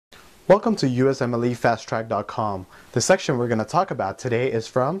Welcome to USMLEFasttrack.com. The section we're going to talk about today is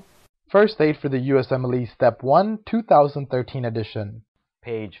from First Aid for the USMLE Step 1, 2013 edition.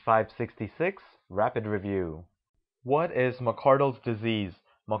 Page 566, Rapid Review. What is McArdle's disease?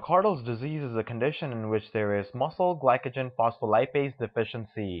 McArdle's disease is a condition in which there is muscle glycogen phospholipase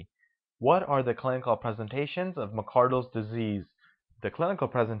deficiency. What are the clinical presentations of McArdle's disease? The clinical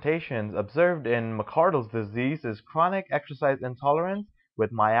presentations observed in McArdle's disease is chronic exercise intolerance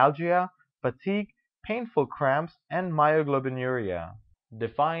with myalgia, fatigue, painful cramps, and myoglobinuria.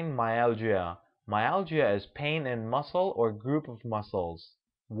 Define myalgia. Myalgia is pain in muscle or group of muscles.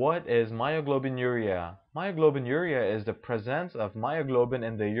 What is myoglobinuria? Myoglobinuria is the presence of myoglobin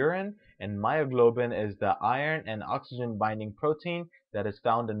in the urine, and myoglobin is the iron and oxygen binding protein that is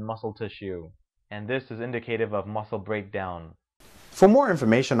found in muscle tissue. And this is indicative of muscle breakdown. For more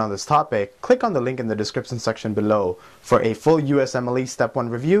information on this topic, click on the link in the description section below. For a full USMLE Step 1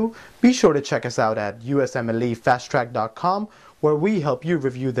 review, be sure to check us out at USMLEFasttrack.com, where we help you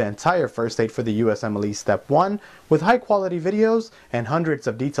review the entire first aid for the USMLE Step 1 with high quality videos and hundreds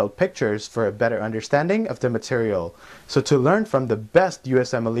of detailed pictures for a better understanding of the material. So to learn from the best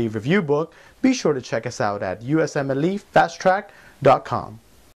USMLE review book, be sure to check us out at USMLEFasttrack.com.